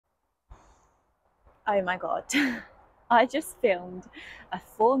Oh my god. I just filmed a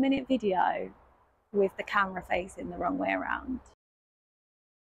 4-minute video with the camera facing the wrong way around.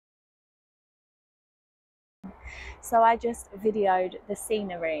 So I just videoed the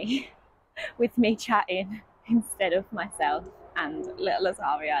scenery with me chatting instead of myself and little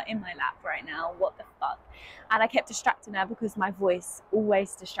Azaria in my lap right now. What the fuck? And I kept distracting her because my voice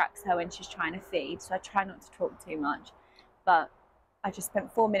always distracts her when she's trying to feed, so I try not to talk too much. But I just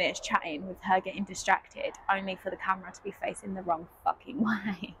spent 4 minutes chatting with her getting distracted, only for the camera to be facing the wrong fucking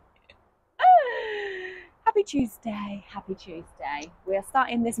way. Happy Tuesday, happy Tuesday. We are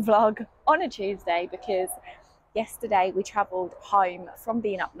starting this vlog on a Tuesday because yesterday we travelled home from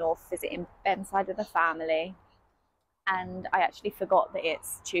being up north visiting Ben's side of the family, and I actually forgot that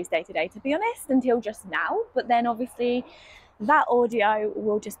it's Tuesday today, to be honest, until just now. But then obviously that audio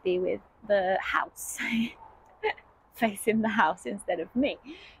will just be with the house facing the house instead of me.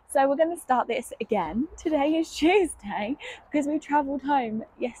 So we're going to start this again. Today is Tuesday because we travelled home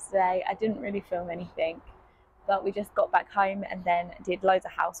yesterday. I didn't really film anything, but we just got back home and then did loads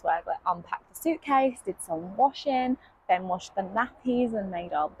of housework, like unpacked the suitcase, did some washing, then washed the nappies and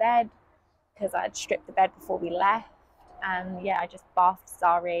made our bed because I had stripped the bed before we left. And yeah, I just bathed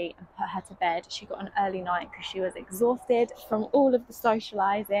Zari and put her to bed. She got an early night because she was exhausted from all of the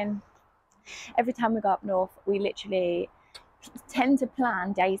socialising. Every time we go up north, we literally tend to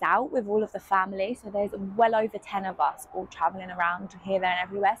plan days out with all of the family. So there's well over 10 of us all traveling around here, there and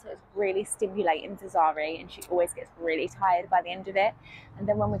everywhere. So it's really stimulating to Zari, and she always gets really tired by the end of it. And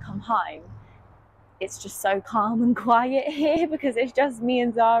then when we come home, it's just so calm and quiet here because it's just me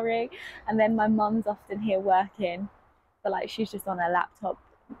and Zari. And then my mum's often here working, but like she's just on her laptop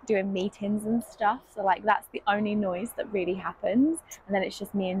doing meetings and stuff, so like that's the only noise that really happens. And then it's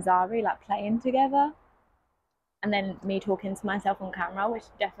just me and Zari like playing together, and then me talking to myself on camera, which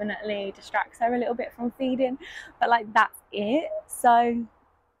definitely distracts her a little bit from feeding, but like that's it. So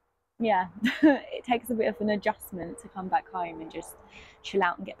yeah, it takes a bit of an adjustment to come back home and just chill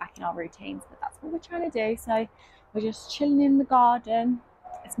out and get back in our routines, but that's what we're trying to do. So we're just chilling in the garden.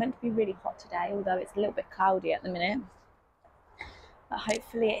 It's meant to be really hot today, although it's a little bit cloudy at the minute, but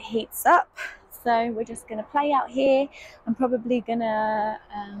hopefully it heats up. So we're just going to play out here. I'm probably going to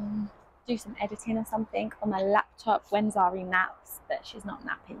do some editing or something on my laptop when Zari naps, but she's not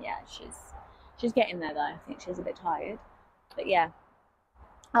napping yet. She's getting there though. I think she's a bit tired, but yeah.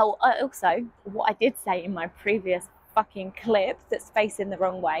 Oh, also, what I did say in my previous fucking clip that's facing the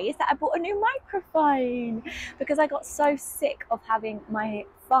wrong way is that I bought a new microphone because I got so sick of having my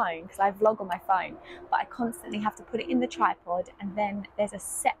phone, because I vlog on my phone, but I constantly have to put it in the tripod, and then there's a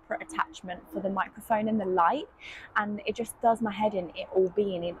separate attachment for the microphone and the light, and it just does my head in, it all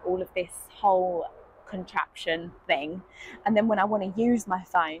being in all of this whole contraption thing. And then when I want to use my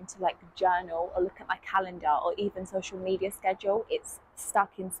phone to like journal or look at my calendar or even social media schedule, it's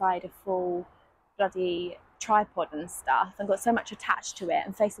stuck inside a full bloody tripod and stuff, and got so much attached to it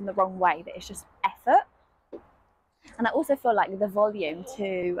and facing the wrong way that it's just effort. And I also feel like the volume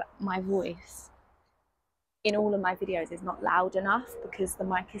to my voice in all of my videos is not loud enough because the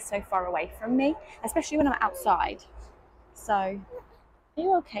mic is so far away from me, especially when I'm outside. So are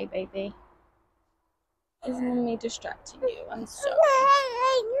you okay, baby? Is mommy distracting you? I'm sorry.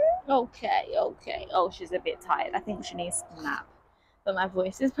 Okay. Oh, she's a bit tired. I think she needs a nap. But my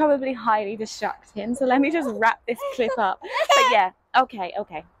voice is probably highly distracting, so let me just wrap this clip up. But yeah, okay.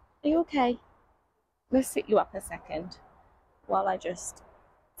 Are you okay? Let's sit you up a second while I just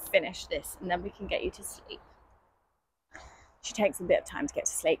finish this, and then we can get you to sleep. She takes a bit of time to get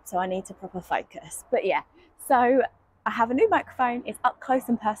to sleep, so I need to proper focus. But yeah, so I have a new microphone. It's up close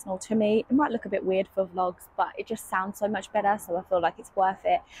and personal to me. It might look a bit weird for vlogs, but it just sounds so much better, so I feel like it's worth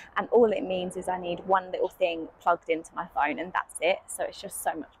it. And all it means is I need one little thing plugged into my phone, and that's it. So it's just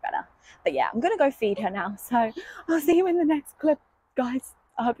so much better. But yeah, I'm gonna go feed her now, so I'll see you in the next clip, guys.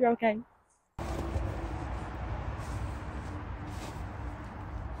 I hope you're okay.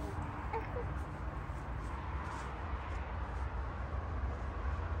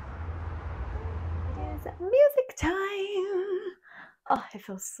 Music time. Oh, it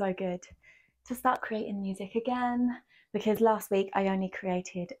feels so good to start creating music again, because last week I only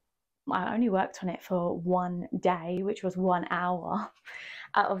worked on it for one day, which was 1 hour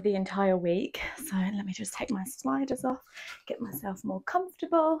out of the entire week. So let me just take my sliders off, get myself more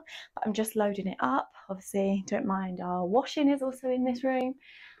comfortable. But I'm just loading it up. Obviously, don't mind, our washing is also in this room.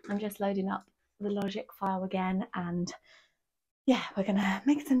 I'm just loading up the Logic file again, and yeah, we're gonna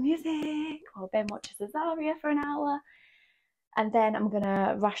make some music while Ben watches Azaria for an hour, and then I'm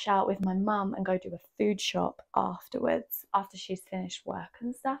gonna rush out with my mum and go do a food shop afterwards, after she's finished work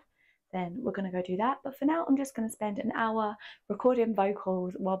and stuff. then we're going to go do that. But for now, I'm just going to spend an hour recording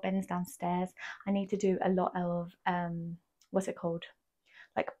vocals while Ben's downstairs. I need to do a lot of, what's it called?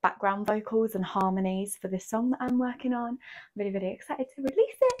 Like background vocals and harmonies for this song that I'm working on. I'm really, really excited to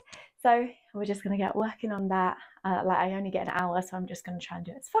release it. So we're just going to get working on that. Like I only get an hour, so I'm just going to try and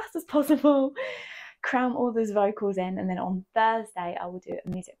do it as fast as possible, cram all those vocals in, and then on Thursday I will do a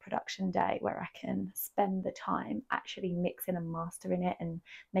music production day where I can spend the time actually mixing and mastering it and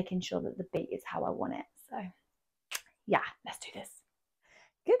making sure that the beat is how I want it. So yeah, let's do this.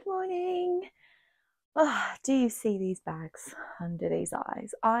 Good morning. Oh, do you see these bags under these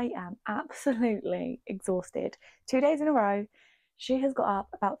eyes? I am absolutely exhausted. 2 days in a row. She has got up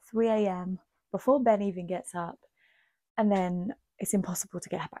about 3 a.m. before Ben even gets up, and then it's impossible to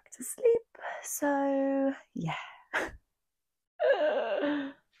get her back to sleep. So yeah.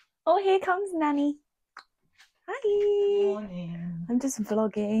 Oh, here comes Nanny. Hi. Morning. I'm just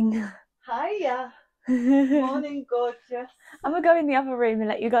vlogging. Hiya. Morning, gorgeous. I'm gonna go in the other room and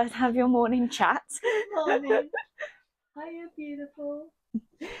let you guys have your morning chat. Morning. Hiya, beautiful.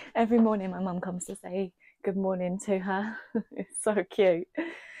 Every morning my mum comes to say good morning to her. It's so cute.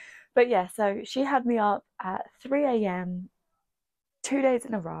 But yeah, so she had me up at 3 a.m. 2 days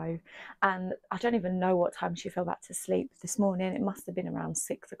in a row, and I don't even know what time she fell back to sleep this morning. It must have been around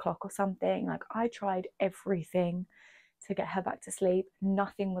 6 o'clock or something. Like, I tried everything to get her back to sleep.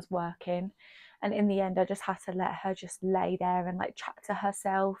 Nothing was working, and in the end I just had to let her just lay there and like chat to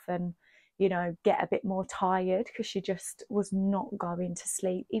herself and, you know, get a bit more tired, because she just was not going to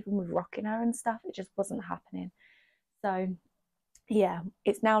sleep. Even with rocking her and stuff, it just wasn't happening. So yeah,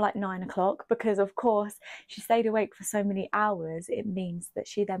 it's now like 9 o'clock, because of course she stayed awake for so many hours. It means that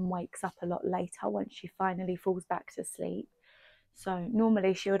she then wakes up a lot later once she finally falls back to sleep. So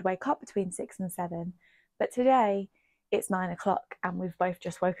normally she would wake up between 6 and 7, but today it's 9 o'clock and we've both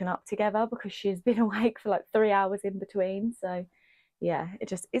just woken up together because she's been awake for like 3 hours in between. So yeah, it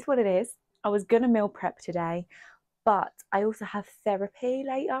just is what it is. I was gonna meal prep today, but I also have therapy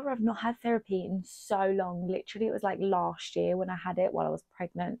later. I've not had therapy in so long. Literally, it was like last year when I had it while I was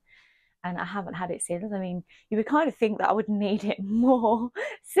pregnant, and I haven't had it since. I mean, you would kind of think that I would need it more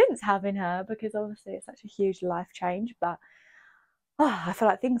since having her, because obviously it's such a huge life change. But I feel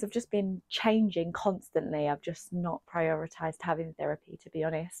like things have just been changing constantly. I've just not prioritized having therapy, to be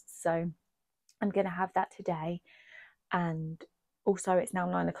honest. So I'm going to have that today. And also it's now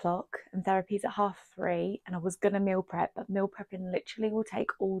 9 o'clock and therapy's at 3:30, and I was gonna meal prep, but meal prepping literally will take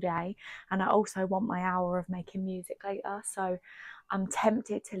all day, and I also want my hour of making music later. So I'm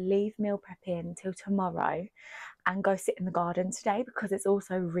tempted to leave meal prepping until tomorrow and go sit in the garden today, because it's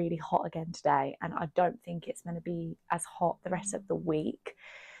also really hot again today, and I don't think it's going to be as hot the rest of the week.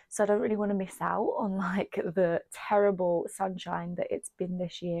 So I don't really want to miss out on like the terrible sunshine that it's been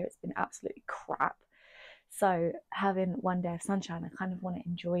this year. It's been absolutely crap. So having one day of sunshine, I kind of want to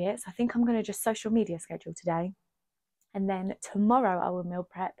enjoy it. So I think I'm going to just social media schedule today. And then tomorrow I will meal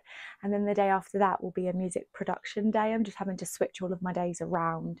prep. And then the day after that will be a music production day. I'm just having to switch all of my days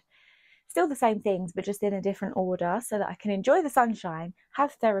around. Still the same things, but just in a different order, so that I can enjoy the sunshine,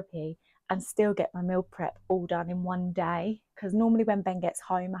 have therapy, and still get my meal prep all done in one day. Because normally when Ben gets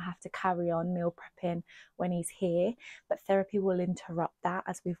home, I have to carry on meal prepping when he's here, but therapy will interrupt that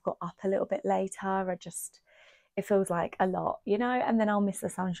as we've got up a little bit later. It feels like a lot, you know, and then I'll miss the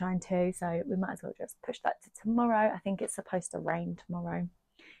sunshine too, so we might as well just push that to tomorrow. I think it's supposed to rain tomorrow,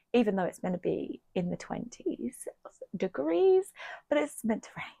 even though it's meant to be in the 20s degrees, but it's meant to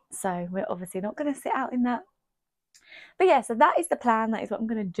rain, so we're obviously not going to sit out in that. But yeah, so that is the plan. That is what I'm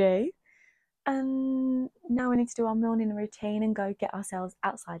going to do. And now we need to do our morning routine and go get ourselves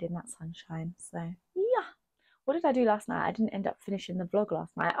outside in that sunshine. So yeah, what did I do last night? I didn't end up finishing the vlog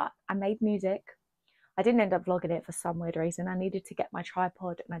last night. I made music. I didn't end up vlogging it for some weird reason. I needed to get my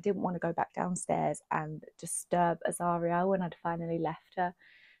tripod, and I didn't want to go back downstairs and disturb Azaria when I'd finally left her.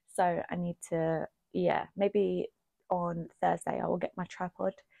 So I need to, yeah, maybe on Thursday I will get my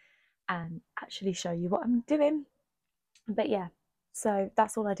tripod and actually show you what I'm doing. But yeah, so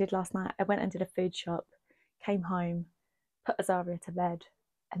that's all I did last night. I went and did a food shop, came home, put Azaria to bed,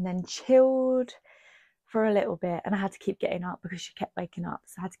 and then chilled for a little bit. And I had to keep getting up because she kept waking up,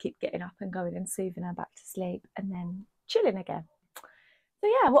 so I had to keep getting up and going and soothing her back to sleep, and then chilling again. So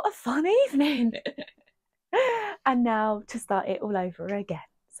yeah, what a fun evening. And now to start it all over again.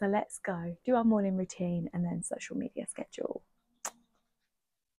 So let's go do our morning routine and then social media schedule.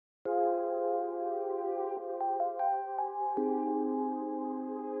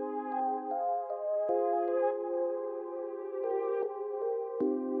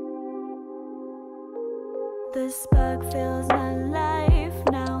 The spark fills my life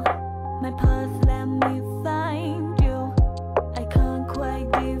now.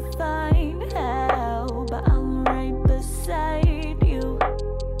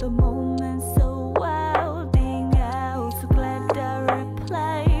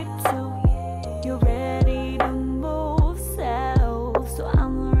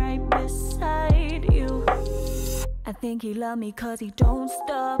 think he love me cause he don't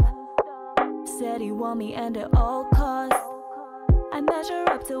stop. Said he want me and at all costs. I measure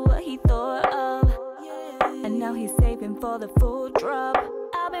up to what he thought of, and now he's saving for the full drop.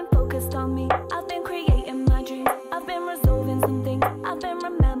 I've been focused on me, I've been creating my dreams, I've been resolving some things, I've been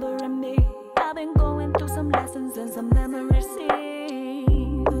remembering me. I've been going through some lessons and some memory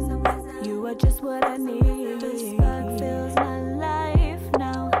scenes. You are just what I need. The spark fills my life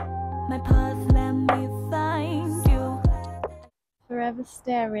now. My path, let me find you. Forever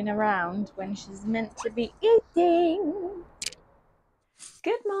staring around when she's meant to be eating.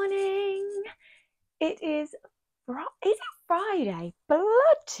 Good morning. It is Friday?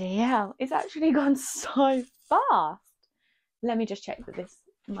 Bloody hell, it's actually gone so fast. Let me just check that this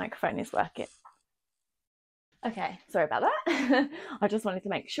microphone is working. Okay, sorry about that. I just wanted to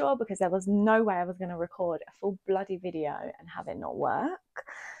make sure because there was no way I was going to record a full bloody video and have it not work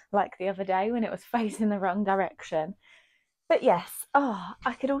like the other day when it was facing the wrong direction. But yes,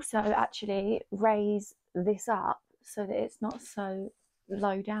 I could also actually raise this up so that it's not so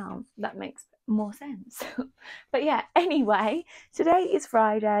low down. That makes more sense. But yeah, anyway, today is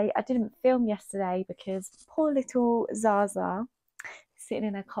Friday. I didn't film yesterday because poor little Zaza, sitting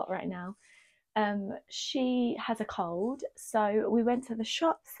in her cot right now, she has a cold, so we went to the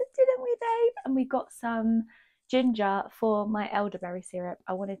shops, didn't we, babe? And we got some ginger for my elderberry syrup.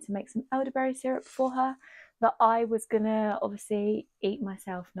 I wanted to make some elderberry syrup for her that I was gonna obviously eat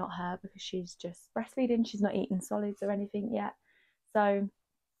myself, not her, because she's just breastfeeding. She's not eating solids or anything yet, so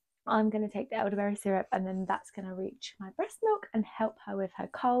I'm gonna take the elderberry syrup and then that's gonna reach my breast milk and help her with her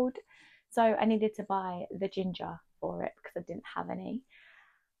cold. So I needed to buy the ginger for it because I didn't have any.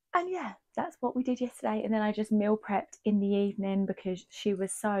 And yeah, that's what we did yesterday. And then I just meal prepped in the evening because she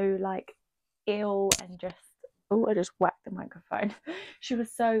was so like ill and just, oh, I just whacked the microphone. She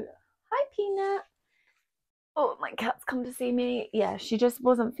was so, hi Peanut. Oh, my cat's come to see me. Yeah, she just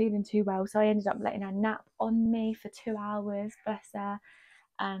wasn't feeling too well. So I ended up letting her nap on me for 2 hours, bless her.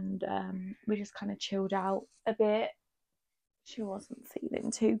 And we just kind of chilled out a bit. She wasn't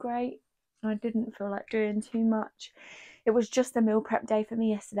feeling too great. I didn't feel like doing too much. It was just a meal prep day for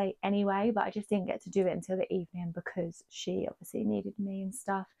me yesterday anyway, but I just didn't get to do it until the evening because she obviously needed me and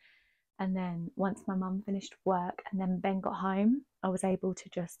stuff. And then once my mum finished work and then Ben got home, I was able to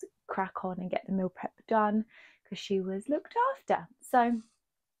just crack on and get the meal prep done because she was looked after. So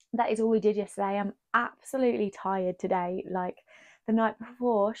that is all we did yesterday. I'm absolutely tired today. Like the night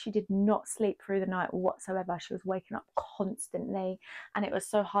before, she did not sleep through the night whatsoever. She was waking up constantly and it was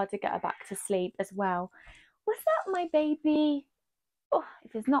so hard to get her back to sleep as well. Was that my baby? Oh,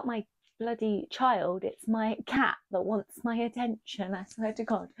 if it's not my bloody child, it's my cat that wants my attention, I swear to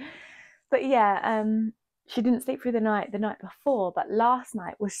God. But yeah, she didn't sleep through the night before, but last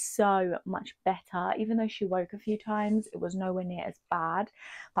night was so much better. Even though she woke a few times, it was nowhere near as bad.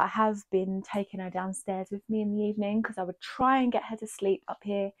 But I have been taking her downstairs with me in the evening because I would try and get her to sleep up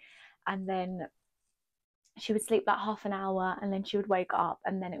here, and then she would sleep about half an hour and then she would wake up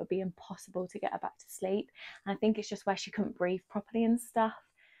and then it would be impossible to get her back to sleep. And I think it's just where she couldn't breathe properly and stuff.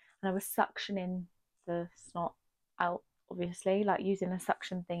 And I was suctioning the snot out, obviously, like using a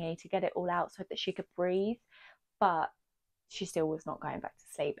suction thingy to get it all out so that she could breathe. But she still was not going back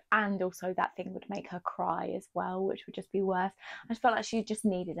to sleep. And also that thing would make her cry as well, which would just be worse. I just felt like she just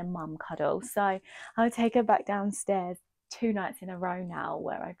needed a mum cuddle. So I would take her back downstairs 2 nights in a row now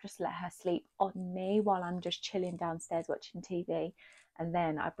where I've just let her sleep on me while I'm just chilling downstairs watching TV, and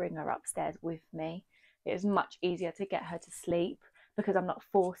then I bring her upstairs with me. It is much easier to get her to sleep because I'm not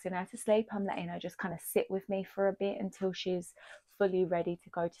forcing her to sleep. I'm letting her just kind of sit with me for a bit until she's fully ready to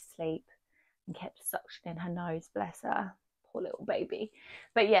go to sleep, and kept suctioning her nose, bless her, poor little baby.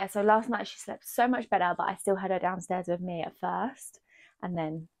 But yeah, so last night she slept so much better, but I still had her downstairs with me at first, and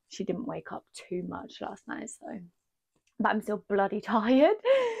then she didn't wake up too much last night, so but I'm still bloody tired.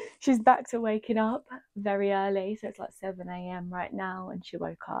 She's back to waking up very early, so it's like 7 a.m. right now, and she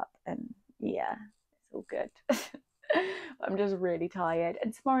woke up, and yeah, it's all good. I'm just really tired.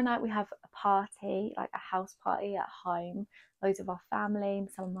 And tomorrow night we have a party, like a house party at home. Loads of our family,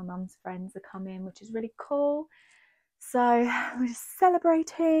 some of my mum's friends are coming, which is really cool. So we're just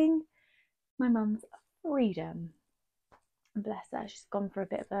celebrating my mum's freedom. Bless her, she's gone for a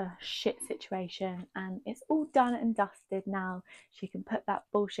bit of a shit situation and it's all done and dusted now. She can put that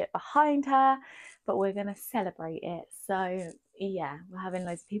bullshit behind her, but we're going to celebrate it. So yeah, we're having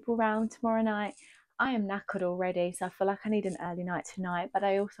loads of people around tomorrow night. I am knackered already, so I feel like I need an early night tonight, but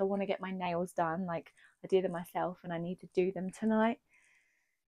I also want to get my nails done. Like, I do them myself and I need to do them tonight.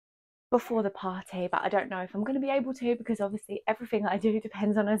 before the party, but I don't know if I'm going to be able to, because obviously everything I do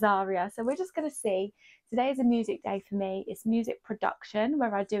depends on Azaria. So we're just going to see. Today is a music day for me. It's music production,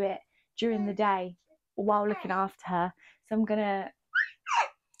 where I do it during the day while looking after her. So I'm going to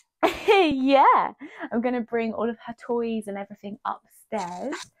yeah, I'm going to bring all of her toys and everything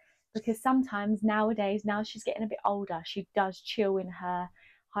upstairs, because sometimes nowadays, now she's getting a bit older, she does chill in her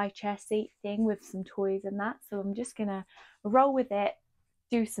high chair seat thing with some toys and that. So I'm just going to roll with it,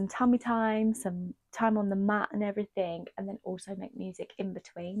 do some tummy time, some time on the mat and everything, and then also make music in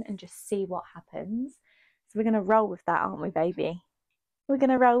between and just see what happens. So we're going to roll with that, aren't we, baby? We're going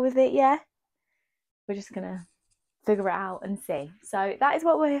to roll with it, yeah? We're just going to figure it out and see. So that is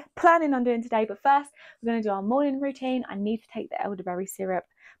what we're planning on doing today. But first, we're going to do our morning routine. I need to take the elderberry syrup.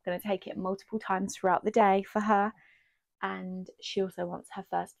 I'm going to take it multiple times throughout the day for her. And she also wants her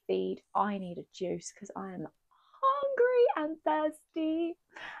first feed. I need a juice because I am hungry and thirsty,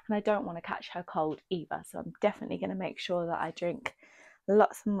 and I don't want to catch her cold either. So I'm definitely going to make sure that I drink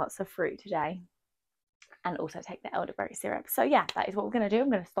lots and lots of fruit today, and also take the elderberry syrup. So yeah, that is what we're going to do. I'm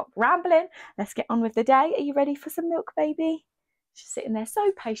going to stop rambling. Let's get on with the day. Are you ready for some milk, baby? She's sitting there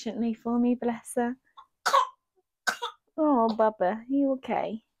so patiently for me, bless her. Oh, Bubba, are you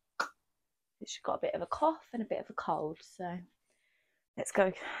okay? She's got a bit of a cough and a bit of a cold, so let's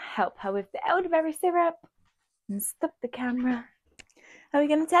go help her with the elderberry syrup and stop the camera. Are we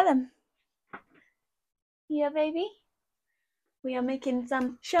going to tell him? Yeah, baby? We are making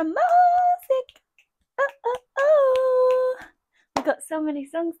some music. Oh, oh, oh. We've got so many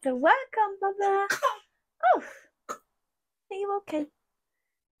songs to work on, Bubba. Oh, are you okay?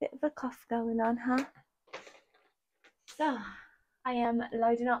 Bit of a cough going on, huh? So, I am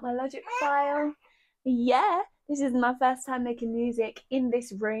loading up my Logic file. Yeah, this is my first time making music in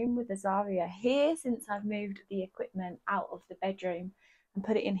this room with Azaria here since I've moved the equipment out of the bedroom and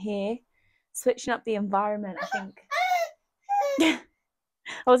put it in here. Switching up the environment, I think.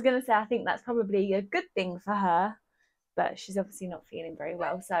 I was going to say, I think that's probably a good thing for her, but she's obviously not feeling very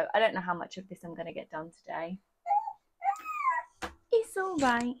well. So I don't know how much of this I'm going to get done today. It's all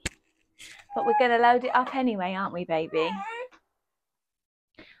right. But we're going to load it up anyway, aren't we, baby?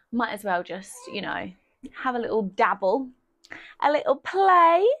 Might as well just, you know, have a little dabble, a little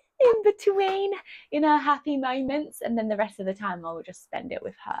play in between in her happy moments, and then the rest of the time I will just spend it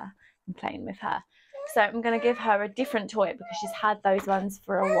with her and playing with her. So I'm going to give her a different toy because she's had those ones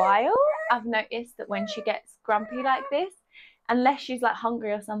for a while. I've noticed that when she gets grumpy like this, unless she's like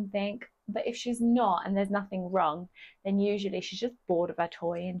hungry or something, but if she's not and there's nothing wrong, then usually she's just bored of her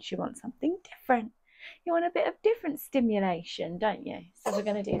toy and she wants something different. You want a bit of different stimulation, don't you? So we're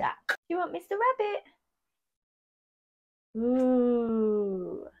going to do that. You want Mr. Rabbit?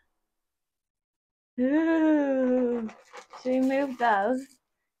 Ooh. Ooh. Should we move those?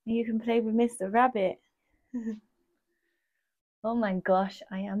 You can play with Mr. Rabbit. Oh my gosh,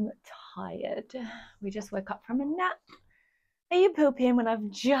 I am tired. We just woke up from a nap. Are you pooping when I've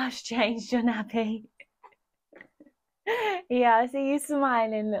just changed your nappy? Yeah, I see you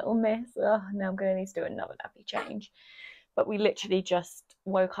smiling, little miss. Oh, now I'm going to need to do another nappy change. But we literally just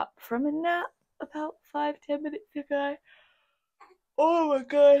woke up from a nap about 5-10 minutes ago. Oh my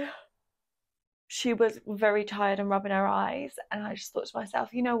god. She was very tired and rubbing her eyes, and I just thought to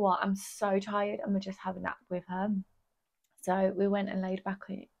myself, you know what, I'm so tired, I'm gonna just have a nap with her. So we went and laid back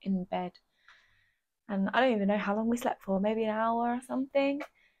in bed, and I don't even know how long we slept for, maybe an hour or something.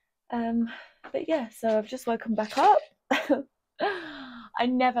 But yeah, so I've just woken back up. I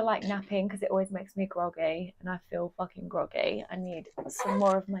never like napping because it always makes me groggy, and I feel fucking groggy. I need some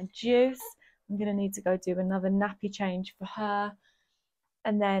more of my juice. I'm gonna need to go do another nappy change for her,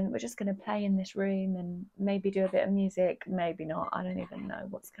 and then we're just gonna play in this room and maybe do a bit of music, maybe not. I don't even know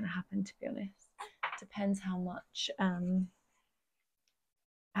what's gonna happen, to be honest. Depends how much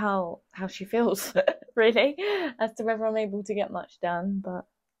how she feels really, as to whether I'm able to get much done. But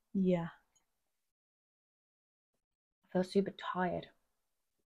yeah, I feel super tired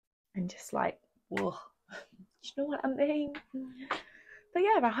and just like, whoa. You know what I mean? But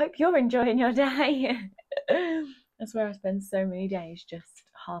yeah, I hope you're enjoying your day. That's where I spend so many days, just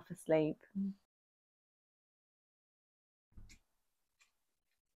half asleep.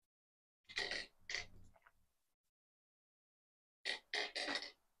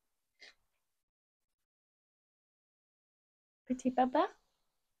 Pretty Bubba.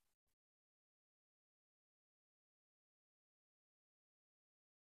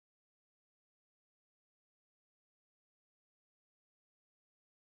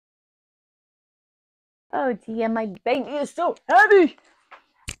 Oh dear, my baby is so heavy.